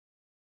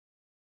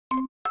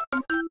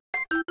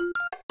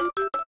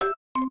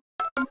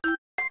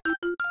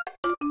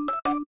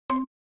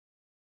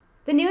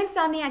The new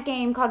Insomniac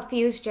game called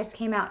Fuse just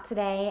came out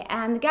today,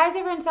 and the guys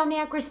over at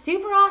Insomniac were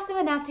super awesome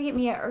enough to get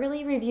me an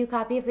early review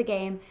copy of the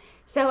game.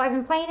 So I've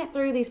been playing it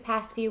through these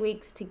past few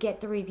weeks to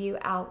get the review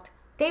out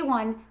day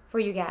one for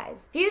you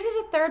guys. Fuse is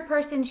a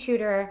third-person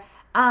shooter,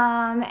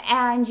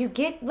 and you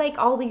get like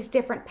all these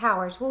different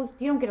powers. Well,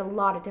 you don't get a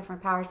lot of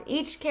different powers.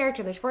 Each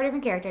character, there's 4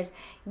 different characters,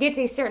 gets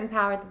a certain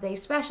power that they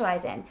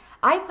specialize in.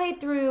 I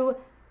played through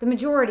the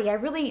majority. I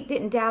really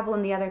didn't dabble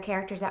in the other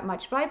characters that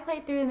much, but I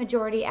played through the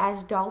majority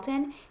as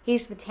Dalton.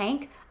 He's the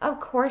tank. Of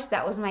course,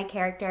 that was my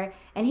character,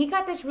 and he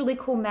got this really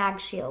cool mag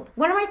shield.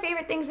 One of my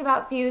favorite things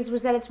about Fuse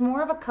was that it's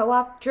more of a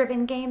co-op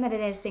driven game than it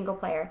is single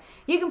player.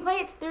 You can play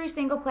it through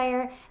single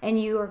player, and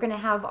you are going to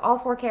have all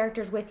 4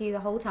 characters with you the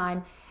whole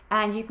time,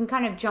 and you can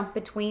kind of jump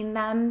between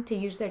them to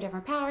use their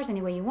different powers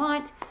any way you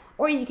want.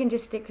 Or you can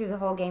just stick through the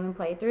whole game and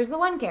play it through as the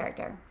one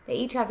character. They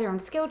each have their own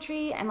skill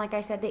tree, and like I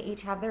said, they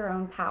each have their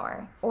own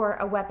power, or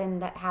a weapon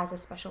that has a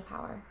special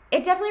power.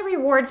 It definitely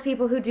rewards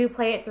people who do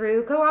play it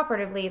through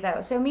cooperatively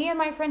though. So me and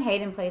my friend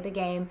Hayden played the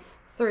game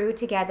through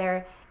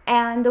together,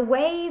 and the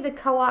way the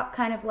co-op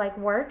kind of like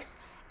works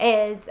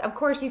is, of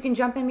course, you can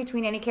jump in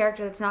between any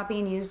character that's not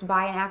being used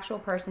by an actual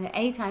person at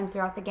any time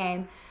throughout the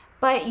game.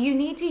 But you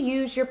need to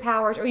use your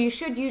powers, or you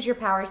should use your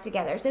powers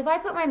together. So if I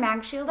put my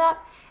mag shield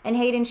up and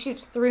Hayden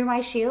shoots through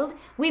my shield,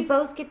 we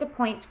both get the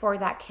points for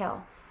that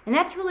kill. And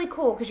that's really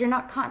cool because you're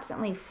not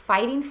constantly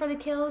fighting for the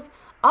kills,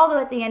 although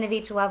at the end of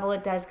each level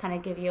it does kind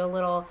of give you a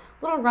little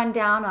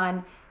rundown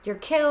on your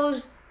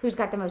kills, who's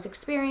got the most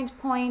experience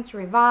points,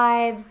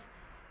 revives,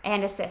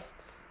 and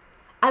assists.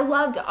 I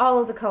loved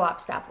all of the co-op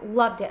stuff.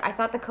 Loved it. I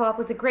thought the co-op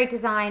was a great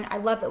design. I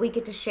love that we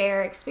get to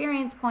share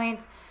experience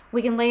points.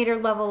 We can later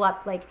level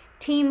up like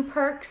team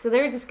perks. So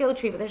there's a skill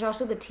tree, but there's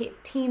also the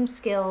team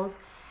skills.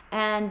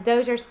 And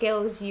those are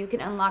skills you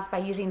can unlock by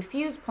using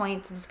fuse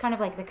points. It's kind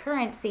of like the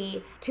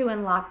currency to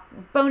unlock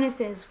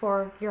bonuses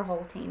for your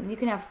whole team. You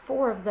can have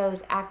 4 of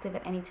those active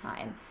at any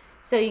time.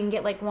 So you can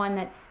get like one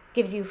that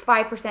gives you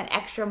 5%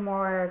 extra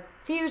more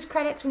fuse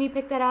credits when you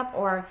pick that up,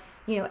 or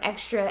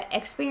extra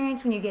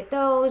experience when you get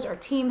those, or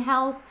team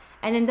health.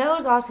 And then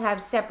those also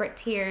have separate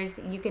tiers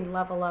you can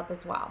level up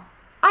as well.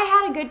 I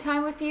had a good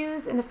time with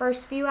Fuse in the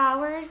first few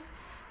hours,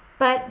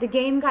 but the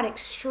game got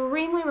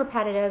extremely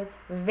repetitive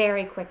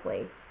very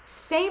quickly.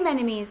 Same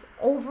enemies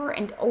over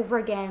and over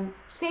again,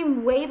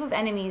 same wave of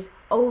enemies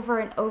over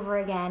and over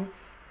again,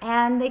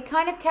 and they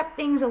kind of kept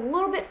things a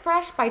little bit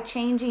fresh by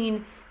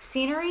changing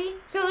scenery.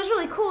 So it was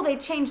really cool they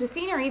changed the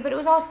scenery, but it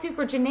was all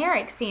super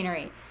generic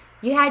scenery.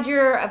 You had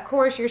of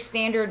course, your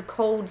standard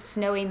cold,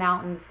 snowy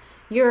mountains,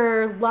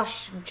 your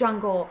lush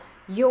jungle,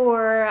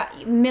 your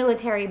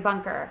military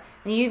bunker,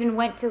 and you even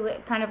went to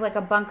kind of like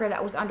a bunker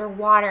that was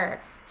underwater.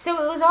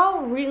 So it was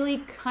all really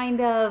kind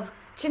of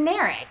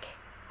generic.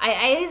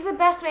 It is the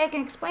best way I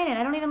can explain it.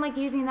 I don't even like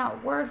using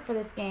that word for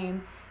this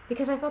game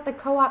because I thought the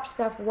co-op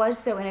stuff was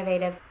so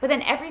innovative, but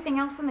then everything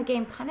else in the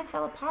game kind of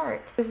fell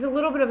apart. This is a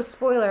little bit of a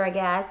spoiler, I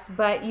guess,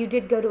 but you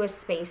did go to a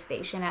space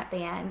station at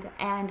the end,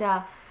 and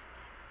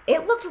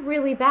it looked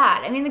really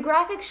bad. I mean, the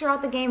graphics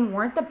throughout the game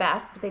weren't the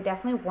best, but they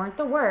definitely weren't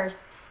the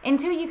worst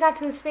until you got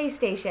to the space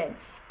station.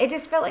 It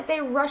just felt like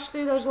they rushed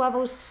through those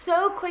levels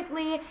so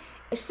quickly.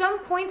 Some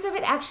points of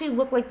it actually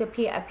looked like a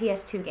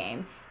PS2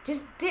 game.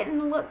 Just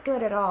didn't look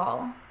good at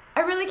all.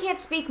 I really can't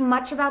speak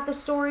much about the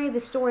story. The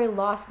story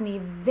lost me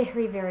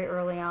very, very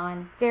early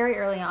on. Very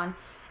early on.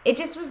 It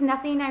just was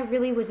nothing I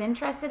really was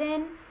interested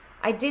in.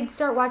 I did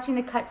start watching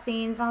the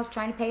cutscenes. I was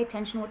trying to pay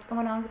attention to what's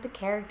going on with the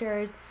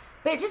characters.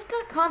 But it just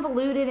got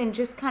convoluted and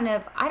just kind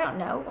of, I don't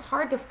know,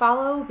 hard to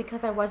follow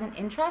because I wasn't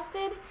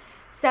interested.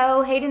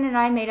 So Hayden and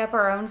I made up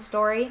our own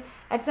story.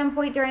 At some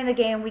point during the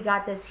game, we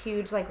got this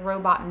huge like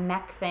robot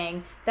mech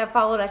thing that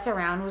followed us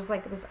around. It was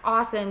like this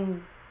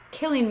awesome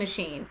killing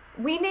machine.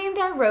 We named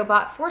our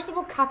robot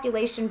Force-ably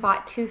Copulation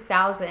Bot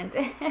 2000.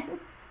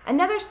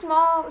 Another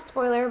small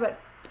spoiler, but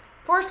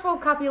Force-ably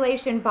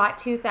Copulation Bot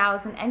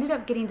 2000 ended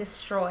up getting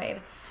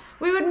destroyed.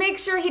 We would make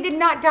sure he did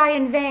not die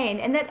in vain,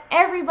 and that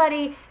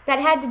everybody that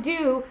had to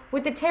do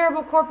with the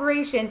terrible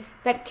corporation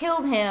that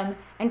killed him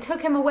and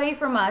took him away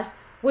from us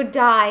would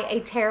die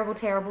a terrible,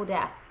 terrible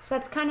death. So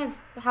that's kind of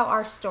how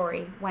our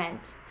story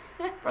went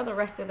for the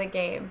rest of the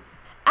game.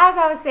 As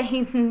I was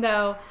saying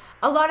though,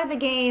 a lot of the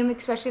game,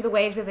 especially the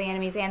waves of the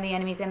enemies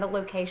and the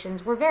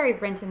locations, were very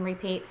rinse and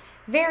repeat.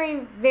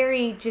 Very,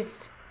 very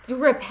just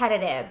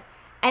repetitive.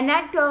 And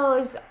that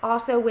goes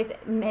also with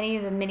many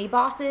of the mini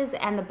bosses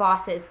and the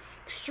bosses.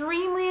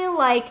 Extremely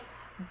like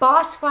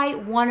boss fight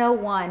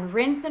 101,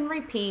 rinse and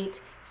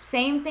repeat,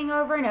 same thing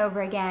over and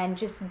over again,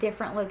 just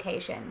different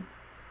location.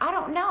 I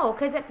don't know,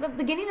 because at the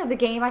beginning of the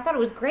game, I thought it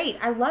was great.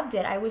 I loved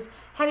it. I was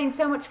having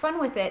so much fun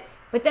with it.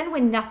 But then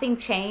when nothing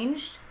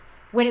changed,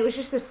 when it was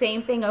just the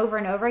same thing over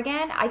and over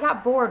again, I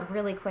got bored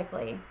really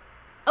quickly.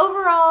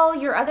 Overall,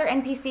 your other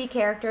NPC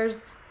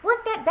characters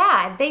weren't that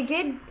bad. They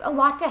did a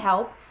lot to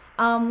help.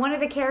 One of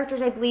the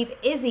characters, I believe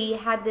Izzy,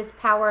 had this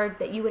power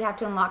that you would have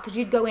to unlock because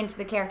you'd go into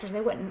the characters,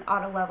 they wouldn't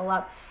auto level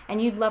up,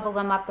 and you'd level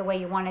them up the way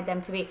you wanted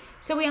them to be.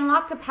 So we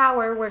unlocked a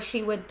power where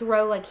she would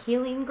throw like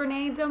healing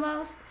grenades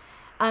almost,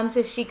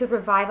 so she could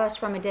revive us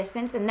from a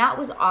distance, and that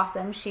was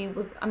awesome. She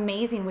was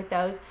amazing with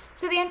those.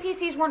 So the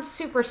NPCs weren't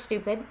super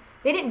stupid.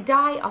 They didn't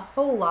die a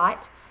whole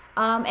lot.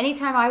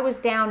 Anytime I was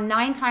down,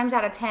 9 times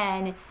out of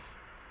 10,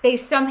 they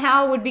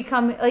somehow would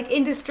become like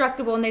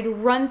indestructible, and they'd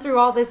run through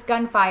all this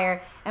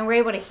gunfire and were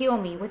able to heal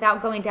me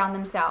without going down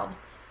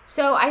themselves.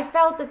 So I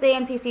felt that the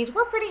NPCs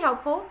were pretty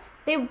helpful.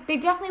 They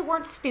definitely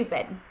weren't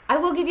stupid. I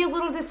will give you a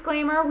little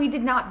disclaimer. We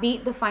did not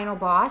beat the final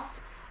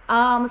boss.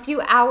 A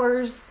few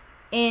hours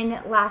in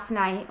last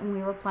night when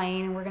we were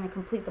playing, and we're going to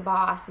complete the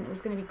boss, and it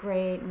was going to be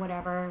great and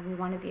whatever. We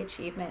wanted the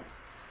achievements.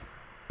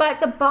 But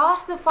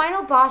the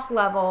final boss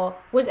level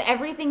was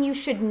everything you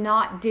should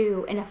not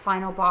do in a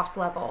final boss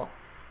level.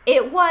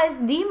 It was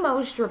the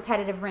most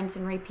repetitive rinse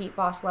and repeat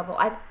boss level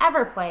I've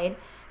ever played.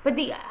 But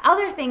the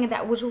other thing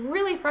that was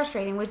really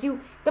frustrating was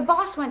the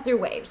boss went through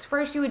waves.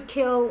 First you would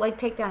kill, like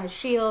take down his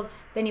shield,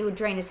 then you would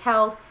drain his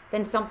health,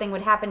 then something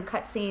would happen,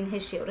 cutscene,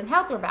 his shield and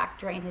health were back.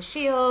 Drain his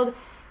shield,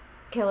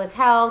 kill his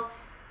health,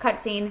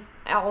 cutscene,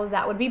 all of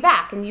that would be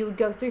back, and you would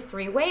go through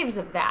 3 waves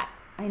of that.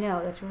 I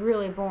know, that's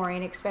really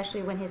boring,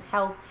 especially when his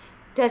health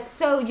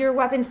your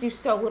weapons do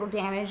so little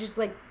damage, just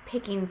like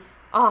picking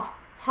off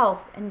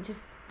health and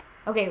just,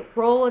 okay,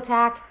 roll,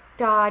 attack,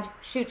 dodge,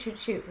 shoot, shoot,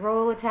 shoot,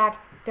 roll, attack,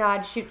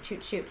 dodge, shoot,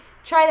 shoot, shoot.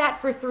 Try that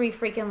for 3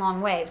 freaking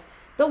long waves.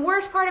 The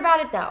worst part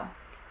about it though,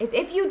 is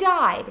if you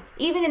died,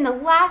 even in the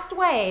last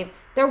wave,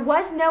 there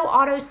was no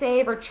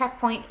autosave or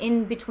checkpoint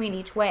in between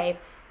each wave.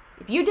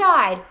 If you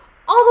died,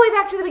 all the way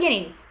back to the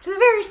beginning, to the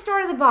very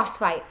start of the boss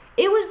fight.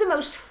 It was the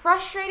most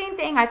frustrating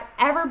thing I've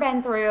ever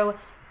been through.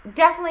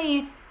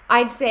 Definitely,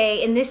 I'd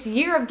say, in this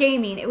year of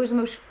gaming, it was the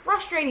most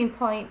frustrating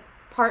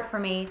part for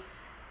me.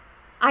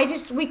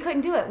 We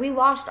couldn't do it. We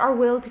lost our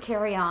will to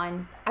carry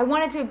on. I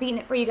wanted to have beaten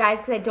it for you guys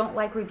because I don't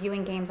like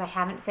reviewing games I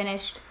haven't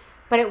finished.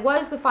 But it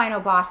was the final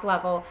boss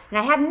level, and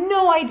I had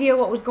no idea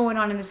what was going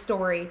on in the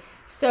story.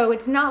 So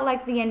it's not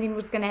like the ending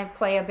was going to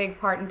play a big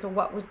part into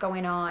what was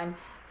going on.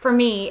 For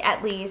me,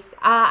 at least.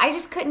 I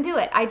just couldn't do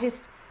it.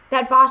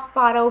 That boss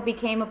battle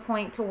became a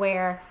point to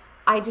where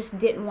I just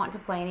didn't want to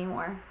play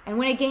anymore. And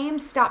when a game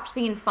stops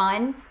being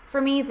fun, for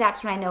me,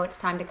 that's when I know it's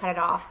time to cut it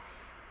off.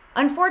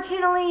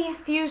 Unfortunately,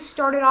 Fuse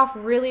started off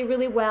really,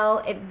 really well.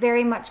 It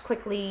very much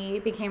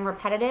quickly became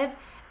repetitive.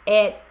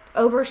 It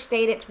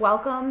overstayed its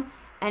welcome,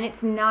 and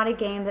it's not a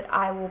game that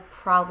I will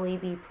probably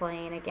be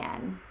playing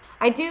again.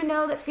 I do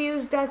know that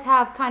Fuse does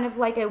have kind of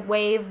like a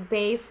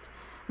wave-based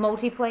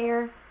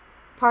multiplayer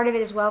part of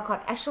it as well,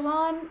 called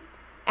Echelon,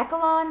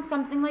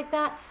 something like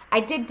that. I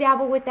did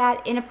dabble with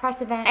that in a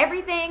press event.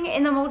 Everything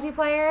in the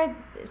multiplayer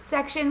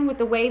section with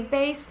the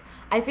wave-based,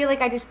 I feel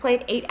like I just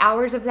played 8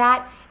 hours of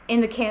that in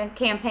the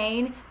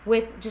campaign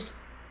with just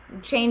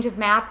change of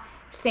map,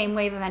 same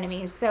wave of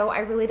enemies. So I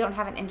really don't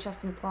have an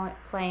interest in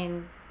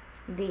playing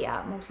the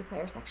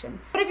multiplayer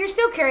section. But if you're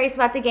still curious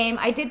about the game,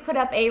 I did put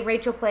up a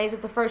Raychul plays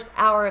of the first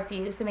hour of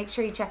Fuse, so make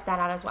sure you check that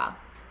out as well.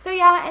 So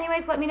yeah,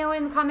 anyways, let me know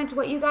in the comments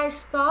what you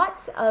guys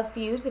thought of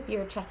Fuse, if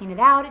you're checking it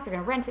out, if you're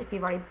going to rent it, if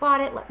you've already bought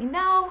it, let me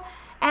know.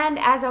 And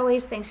as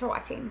always, thanks for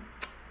watching.